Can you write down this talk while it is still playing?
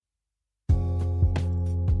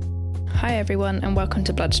Hi everyone and welcome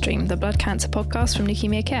to Bloodstream, the blood cancer podcast from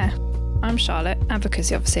Leukemia Care. I'm Charlotte,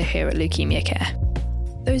 Advocacy Officer here at Leukemia Care.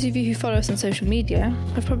 Those of you who follow us on social media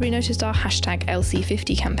have probably noticed our hashtag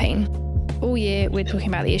LC50 campaign. All year we're talking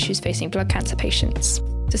about the issues facing blood cancer patients.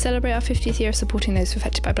 To celebrate our 50th year of supporting those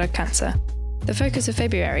affected by blood cancer, the focus of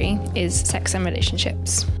February is sex and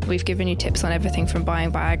relationships. We've given you tips on everything from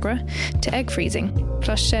buying Viagra to egg freezing,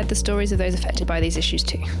 plus shared the stories of those affected by these issues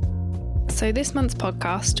too. So this month's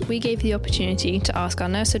podcast, we gave you the opportunity to ask our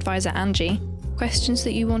nurse advisor Angie questions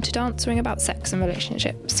that you wanted answering about sex and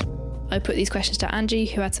relationships. I put these questions to Angie,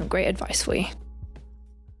 who had some great advice for you.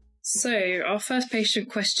 So our first patient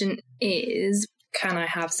question is, can I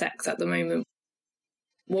have sex at the moment?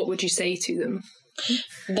 What would you say to them?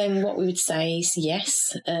 Then what we would say is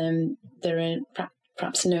yes. There are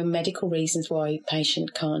perhaps no medical reasons why a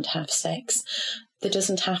patient can't have sex. There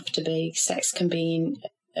doesn't have to be. Sex can be in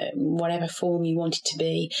whatever form you want it to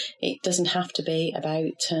be. It doesn't have to be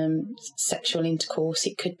about sexual intercourse.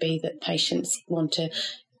 It could be that patients want to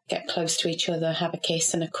get close to each other, have a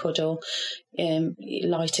kiss and a cuddle,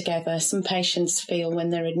 lie together. Some patients feel when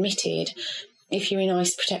they're admitted, if you're in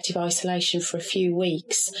protective isolation for a few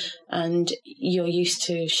weeks and you're used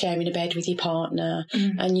to sharing a bed with your partner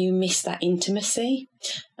and you miss that intimacy.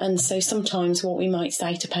 And so sometimes what we might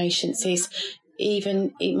say to patients is,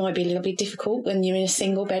 even it might be a little bit difficult when you're in a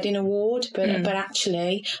single bed in a ward, but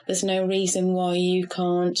actually there's no reason why you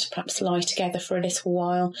can't perhaps lie together for a little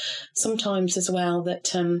while. Sometimes as well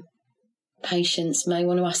that patients may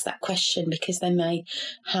want to ask that question because they may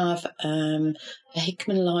have a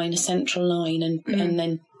Hickman line, a central line, and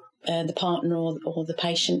then the partner or the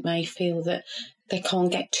patient may feel that they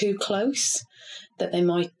can't get too close, that they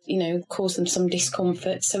might, cause them some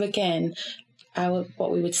discomfort. So again,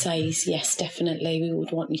 what we would say is yes, definitely, we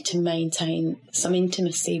would want you to maintain some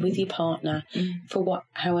intimacy with your partner for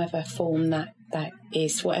however form that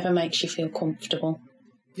is, whatever makes you feel comfortable.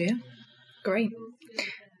 Yeah, great.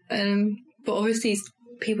 But obviously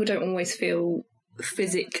people don't always feel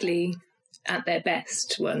physically at their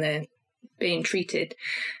best when they're being treated.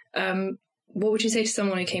 What would you say to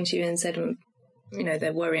someone who came to you and said,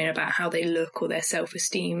 they're worrying about how they look or their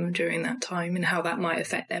self-esteem during that time and how that might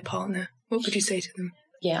affect their partner? What would you say to them?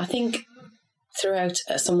 Yeah, I think throughout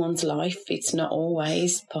someone's life, it's not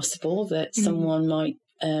always possible that someone might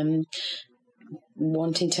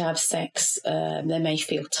wanting to have sex, they may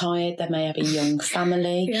feel tired, they may have a young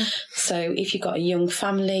family. Yeah. So if you've got a young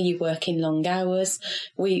family, you're working long hours,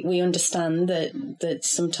 we understand that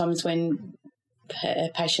sometimes when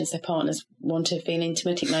patients, their partners want to feel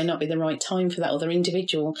intimate, it may not be the right time for that other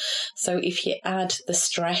individual. So if you add the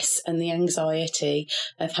stress and the anxiety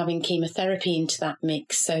of having chemotherapy into that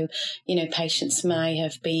mix, so, patients may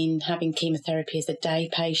have been having chemotherapy as a day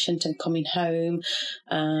patient and coming home,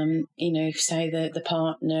 say the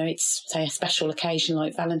partner, it's, say, a special occasion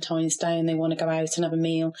like Valentine's Day and they want to go out and have a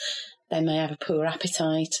meal, they may have a poor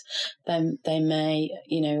appetite, then they may,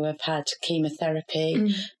 have had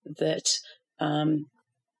chemotherapy that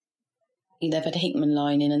they've had a Hickman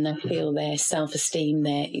line in and they feel their self-esteem,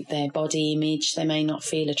 their body image, they may not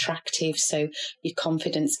feel attractive, so your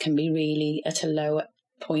confidence can be really at a lower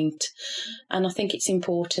point. And I think it's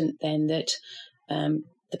important then that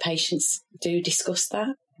the patients do discuss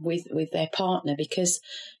that with their partner, because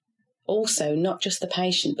also not just the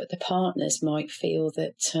patient but the partners might feel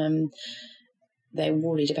that they're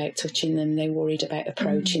worried about touching them, they're worried about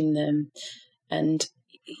approaching them, and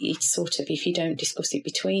it's sort of, if you don't discuss it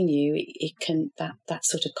between you, it can, that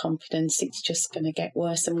sort of confidence, it's just going to get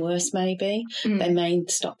worse and worse maybe. They may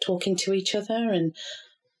stop talking to each other and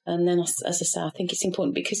then, as I say, I think it's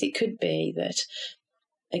important because it could be that,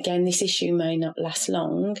 again, this issue may not last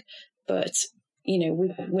long, but,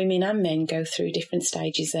 women and men go through different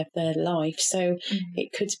stages of their life. So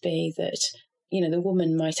it could be that, the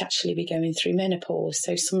woman might actually be going through menopause.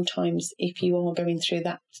 So sometimes if you are going through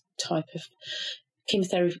that type of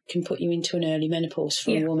chemotherapy can put you into an early menopause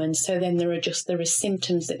for a woman. So then there are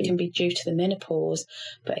symptoms that can be due to the menopause,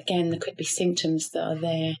 but again, there could be symptoms that are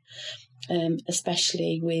there,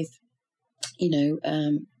 especially with,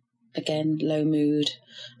 again, low mood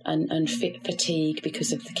and fatigue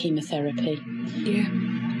because of the chemotherapy.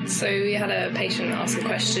 Yeah. So we had a patient ask a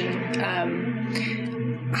question,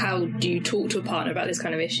 how do you talk to a partner about this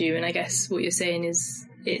kind of issue? And I guess what you're saying is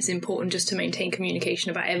it's important just to maintain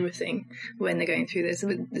communication about everything when they're going through this.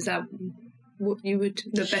 Is that what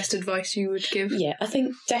the best advice you would give? Yeah, I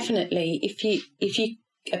think definitely if you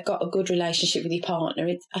have got a good relationship with your partner,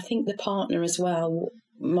 I think the partner as well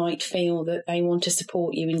might feel that they want to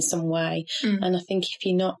support you in some way. And I think if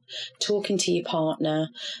you're not talking to your partner,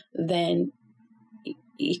 then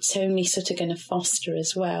it's only sort of going to foster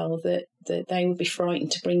as well that they would be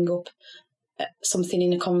frightened to bring up something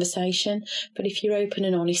in a conversation. But if you're open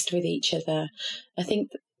and honest with each other, I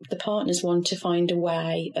think the partners want to find a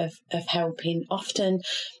way of helping. Often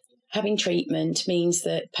having treatment means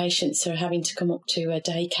that patients are having to come up to a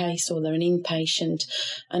day case or they're an inpatient,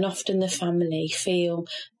 and often the family feel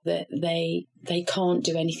that they can't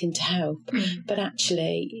do anything to help. But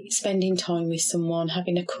actually spending time with someone,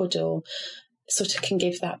 having a cuddle, sort of can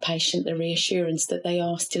give that patient the reassurance that they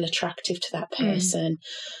are still attractive to that person.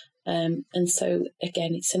 And so,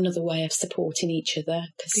 again, it's another way of supporting each other,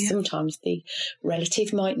 because sometimes the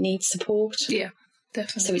relative might need support. Yeah,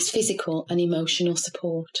 definitely. So it's physical and emotional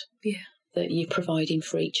support that you're providing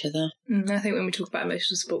for each other. I think when we talk about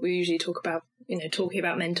emotional support, we usually talk about, talking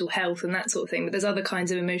about mental health and that sort of thing, but there's other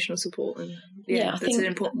kinds of emotional support, and that's an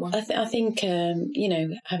important one. I think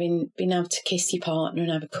having been able to kiss your partner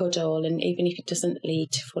and have a cuddle, and even if it doesn't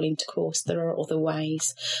lead to full intercourse, there are other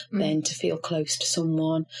ways then to feel close to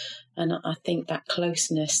someone, and I think that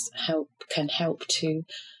closeness can help to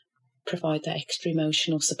provide that extra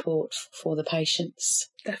emotional support for the patients.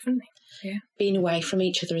 Definitely. Yeah. Being away from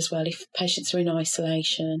each other as well. If patients are in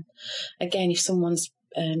isolation, again, if someone's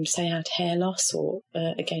say had hair loss, or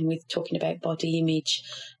again, with talking about body image,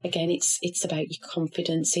 again, it's about your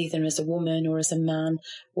confidence, either as a woman or as a man.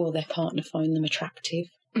 Will their partner find them attractive?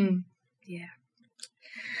 Yeah.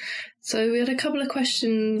 So we had a couple of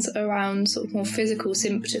questions around sort of more physical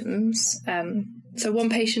symptoms. So one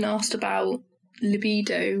patient asked about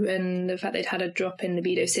libido and the fact they'd had a drop in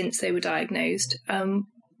libido since they were diagnosed.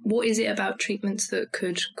 What is it about treatments that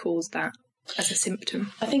could cause that as a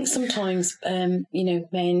symptom? I think sometimes,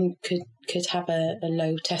 men could have a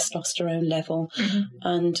low testosterone level,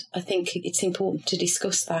 and I think it's important to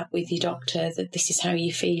discuss that with your doctor, that this is how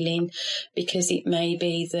you're feeling, because it may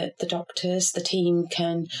be that the team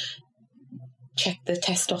can check the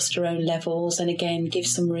testosterone levels and again give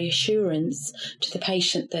some reassurance to the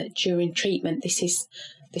patient that during treatment this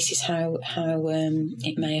is how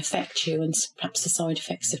it may affect you, and perhaps the side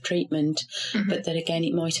effects of treatment, but that again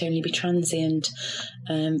it might only be transient,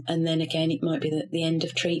 and then again it might be that at the end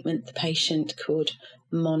of treatment the patient could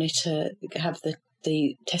have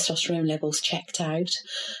the testosterone levels checked out,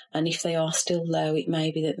 and if they are still low, it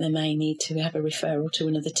may be that they may need to have a referral to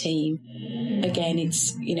another team. Again,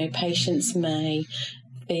 it's, patients may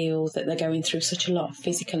feel that they're going through such a lot of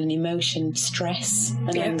physical and emotion, stress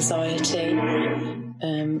and anxiety.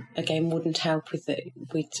 Again, wouldn't help with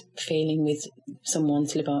feeling with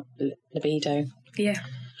someone's libido. Yeah.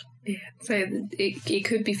 So it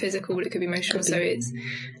could be physical, but it could be emotional. So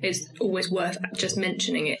it's always worth just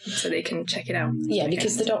mentioning it so they can check it out. Yeah,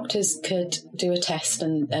 because the doctors could do a test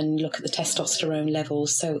and look at the testosterone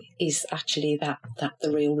levels. So is actually that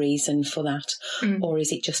the real reason for that, or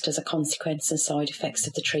is it just as a consequence and side effects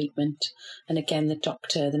of the treatment? And again,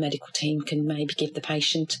 the medical team can maybe give the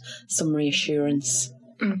patient some reassurance.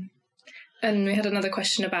 And we had another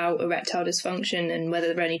question about erectile dysfunction and whether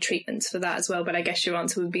there are any treatments for that as well. But I guess your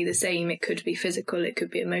answer would be the same. It could be physical, it could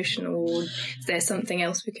be emotional. Is there something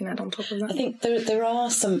else we can add on top of that? I think there are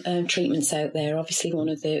some treatments out there. Obviously, one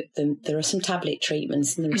of there are some tablet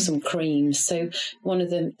treatments and there are some creams. So one of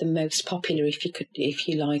the most popular, if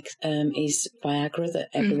you like, is Viagra, that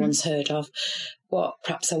everyone's heard of. What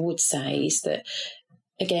perhaps I would say is that,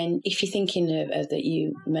 again, if you're thinking that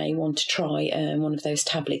you may want to try one of those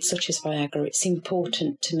tablets, such as Viagra, it's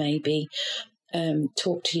important to maybe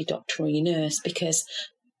talk to your doctor or your nurse, because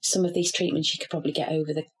some of these treatments you could probably get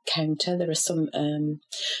over the counter. There are some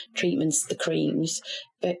treatments, the creams,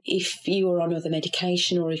 but if you are on other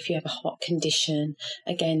medication or if you have a heart condition,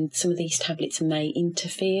 again, some of these tablets may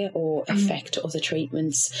interfere or affect other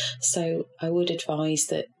treatments. So I would advise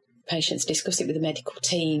that patients discuss it with the medical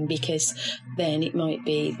team, because then it might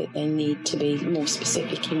be that they need to be more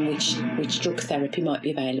specific in which drug therapy might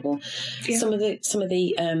be available. Yeah. Some of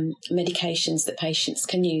the medications that patients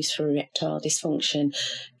can use for erectile dysfunction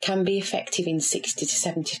can be effective in 60 to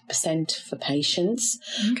 70% for patients,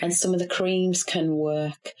 and some of the creams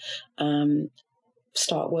can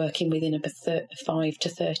start working within a 5 to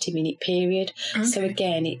 30 minute period. So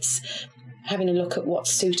again, it's having a look at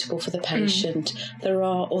what's suitable for the patient. There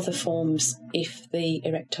are other forms if the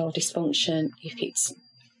erectile dysfunction, if it's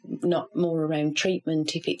not more around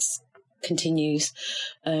treatment, if it continues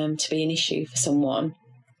to be an issue for someone.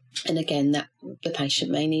 And again, that the patient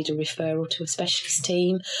may need a referral to a specialist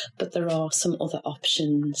team, but there are some other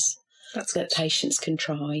options that patients can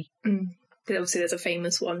try. obviously there's a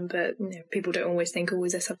famous one, but people don't always think,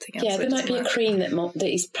 is there something else? Yeah, there might be a cream that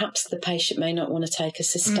is perhaps the patient may not want to take a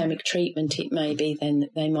systemic treatment. It may be then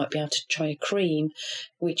that they might be able to try a cream,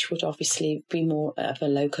 which would obviously be more of a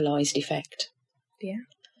localised effect. Yeah.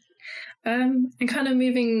 And kind of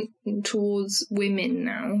moving towards women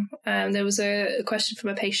now, there was a question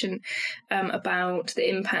from a patient about the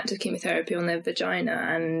impact of chemotherapy on their vagina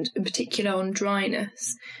and in particular on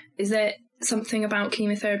dryness. Is there something about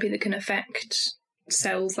chemotherapy that can affect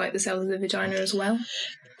cells like the cells of the vagina as well?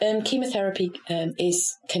 Chemotherapy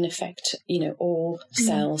can affect all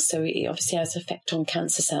cells, so it obviously has effect on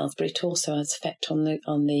cancer cells, but it also has effect on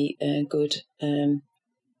the good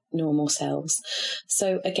normal cells.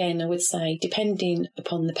 So again, I would say, depending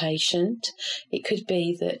upon the patient, it could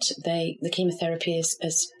be that the chemotherapy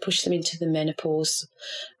has pushed them into the menopause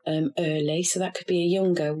early. So that could be a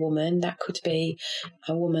younger woman, that could be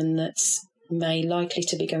a woman that's likely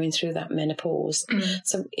to be going through that menopause.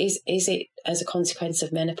 So is it as a consequence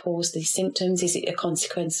of menopause, these symptoms? Is it a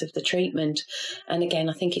consequence of the treatment? And again,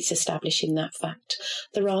 I think it's establishing that fact.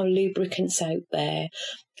 There are lubricants out there,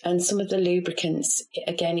 and some of the lubricants,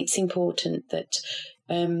 again, it's important that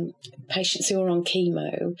patients who are on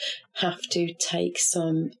chemo have to take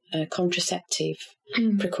some contraceptive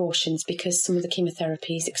precautions, because some of the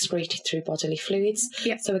chemotherapy is excreted through bodily fluids.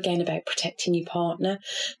 Yeah. So again, about protecting your partner.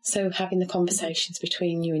 So having the conversations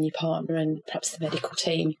between you and your partner and perhaps the medical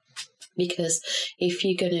team, because if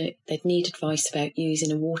they'd need advice about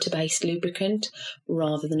using a water-based lubricant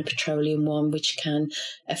rather than a petroleum one, which can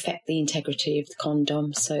affect the integrity of the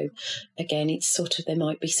condom. So again, it's there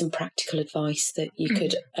might be some practical advice that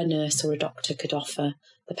a nurse or a doctor could offer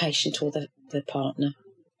the patient or the partner.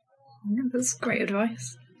 Yeah, that's great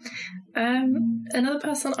advice. Another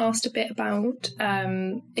person asked a bit about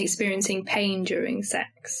experiencing pain during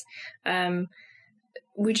sex.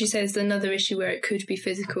 Would you say there's another issue where it could be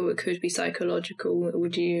physical, it could be psychological?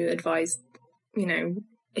 Would you advise,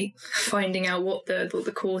 finding out what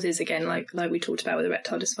the cause is again, like we talked about with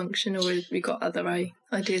erectile dysfunction, or have we got other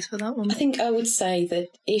ideas for that one? I think I would say that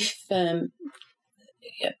if a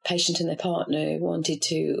patient and their partner wanted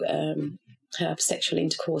to have sexual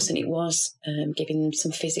intercourse and it was giving them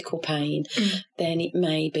some physical pain, then it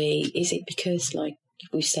may be, is it because, like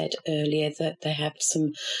we said earlier, that they have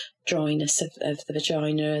some dryness of the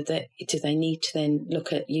vagina, that do they need to then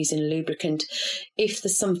look at using a lubricant? If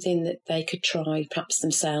there's something that they could try perhaps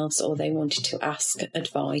themselves, or they wanted to ask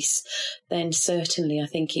advice, then certainly I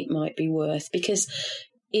think it might be worth, because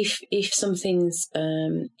if something's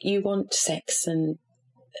you want sex and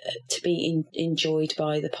to be enjoyed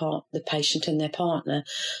by the patient and their partner,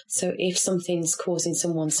 so if something's causing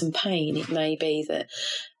someone some pain, it may be that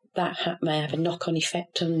may have a knock-on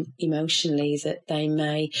effect on emotionally, that they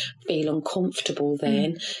may feel uncomfortable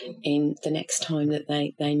then in the next time that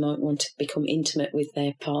they might want to become intimate with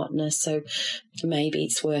their partner. So maybe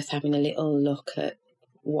it's worth having a little look at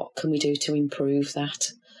what can we do to improve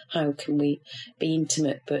that. How can we be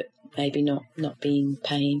intimate but maybe not be in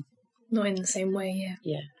pain? Not in the same way,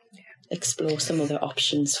 yeah. Explore some other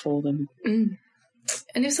options for them. And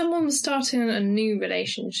if someone was starting a new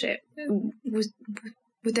relationship,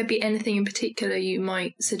 would there be anything in particular you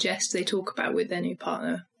might suggest they talk about with their new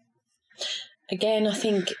partner? Again, I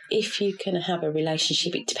think if you can have a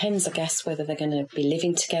relationship, it depends, I guess, whether they're going to be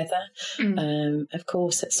living together. Of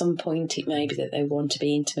course, at some point it may be that they want to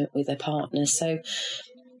be intimate with their partner. So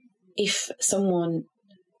if someone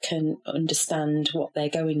can understand what they're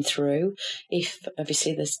going through, if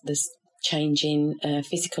obviously there's change in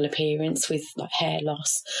physical appearance with like hair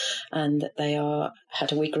loss, and that they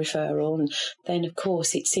had a wig referral, and then of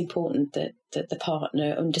course it's important that the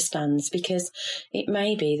partner understands, because it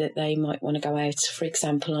may be that they might want to go out, for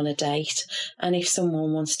example, on a date, and if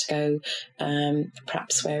someone wants to go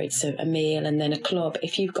perhaps where it's a meal and then a club,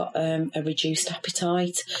 if you've got a reduced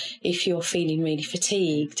appetite, if you're feeling really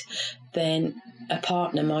fatigued, then a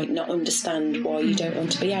partner might not understand why you don't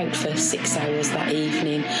want to be out for 6 hours that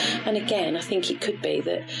evening. And again, I think it could be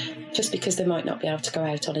that just because they might not be able to go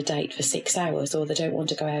out on a date for 6 hours, or they don't want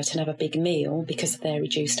to go out and have a big meal because of their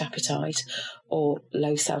reduced appetite or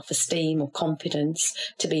low self-esteem or confidence,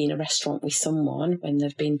 to be in a restaurant with someone when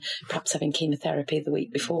they've been perhaps having chemotherapy the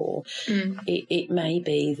week before, it may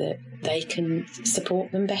be that they can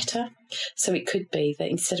support them better. So it could be that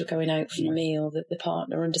instead of going out for a meal, that the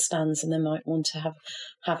partner understands and they might want to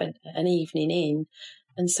have an evening in.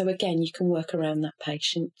 And so again, you can work around that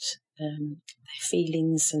patient, their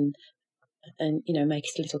feelings, and make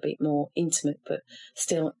it a little bit more intimate, but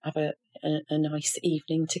still have a nice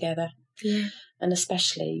evening together. Yeah. And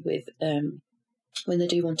especially with when they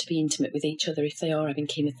do want to be intimate with each other, if they are having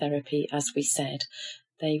chemotherapy, as we said,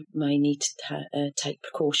 they may need to take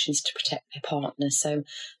precautions to protect their partner. So,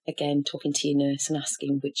 again, talking to your nurse and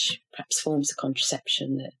asking which perhaps forms of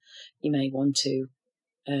contraception that you may want to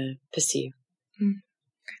pursue.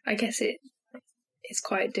 I guess it's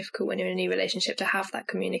quite difficult when you're in a new relationship to have that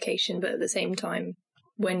communication, but at the same time,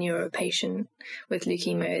 when you're a patient with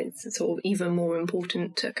leukemia, it's sort of even more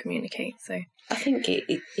important to communicate. So I think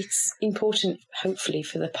it's important, hopefully,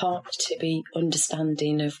 for the partner to be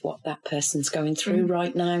understanding of what that person's going through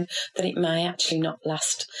right now, that it may actually not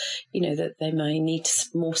last, that they may need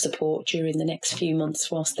more support during the next few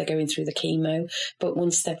months whilst they're going through the chemo. But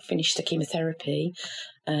once they've finished the chemotherapy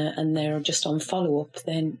and they're just on follow-up,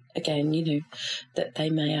 then again, that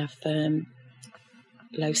they may have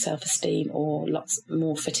low self-esteem or lots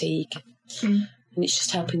more fatigue. And it's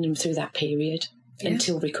just helping them through that period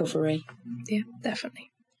until recovery. Yeah,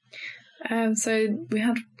 definitely. So we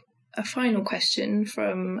had a final question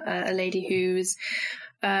from a lady who's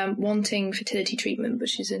wanting fertility treatment, but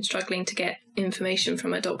she's been struggling to get information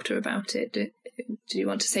from a doctor about it. Do you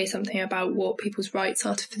want to say something about what people's rights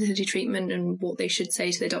are to fertility treatment and what they should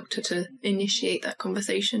say to their doctor to initiate that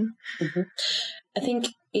conversation? I think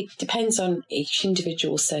it depends on each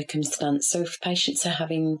individual circumstance. So if patients are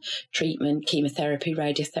having treatment, chemotherapy,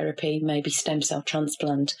 radiotherapy, maybe stem cell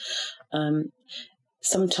transplant,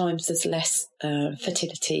 sometimes there's less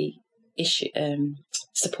fertility issue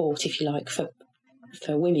support, if you like, for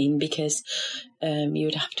women, because you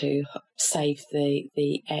would have to save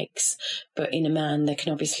the eggs. But in a man, they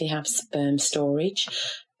can obviously have sperm storage.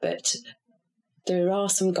 But there are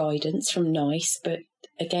some guidance from NICE, but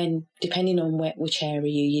again, depending on which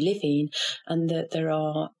area you live in, and that there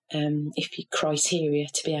are criteria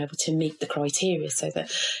to be able to meet the criteria, so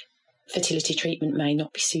that fertility treatment may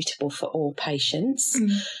not be suitable for all patients.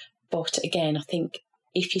 But again, I think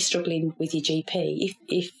if you're struggling with your GP,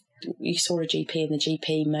 if you saw a GP and the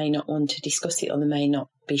GP may not want to discuss it or they may not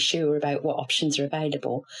be sure about what options are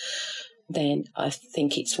available, then I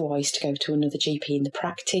think it's wise to go to another GP in the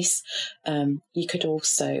practice. You could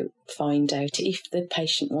also find out if the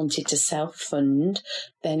patient wanted to self-fund,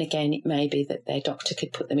 then again, it may be that their doctor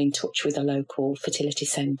could put them in touch with a local fertility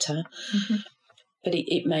centre. But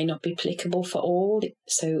it may not be applicable for all.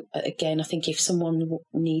 So again, I think if someone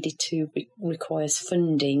needed to requires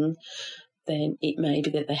funding, then it may be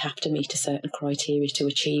that they have to meet a certain criteria to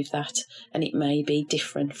achieve that, and it may be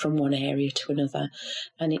different from one area to another.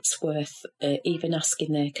 And it's worth even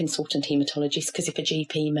asking their consultant haematologist, because if a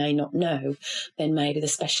GP may not know, then maybe the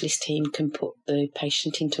specialist team can put the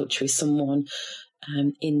patient in touch with someone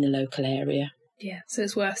in the local area. Yeah, so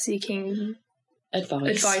it's worth seeking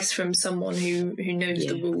advice from someone who knows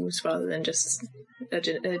the rules rather than just a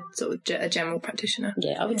general practitioner.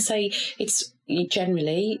 Yeah, I would say it's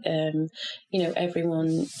generally,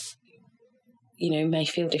 everyone, may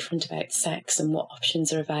feel different about sex and what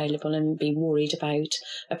options are available and be worried about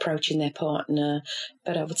approaching their partner.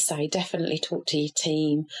 But I would say definitely talk to your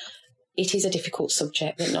team. It is a difficult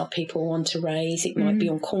subject that not people want to raise. It might be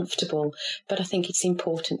uncomfortable, but I think it's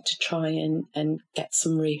important to try and get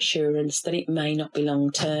some reassurance that it may not be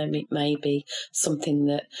long-term. It may be something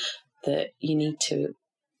that you need to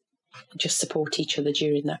just support each other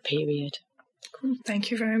during that period. Cool.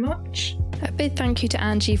 Thank you very much. A big thank you to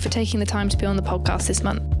Angie for taking the time to be on the podcast this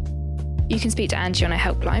month. You can speak to Angie on a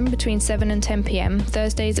helpline between 7 and 10 p.m,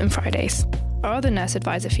 Thursdays and Fridays. Our other nurse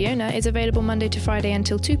advisor, Fiona, is available Monday to Friday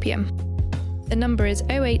until 2 p.m. The number is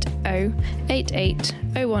 080 88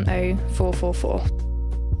 010 444.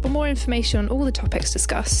 For more information on all the topics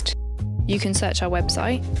discussed, you can search our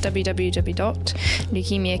website,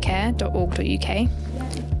 www.leukemiacare.org.uk,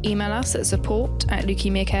 email us at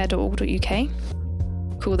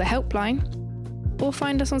support@leukemiacare.org.uk, call the helpline, or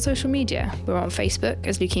find us on social media. We're on Facebook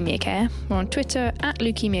as Leukemia Care, we're on Twitter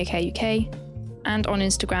 @Leukemia Care UK, and on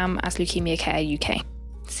Instagram as Leukemia Care UK.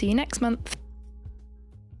 See you next month.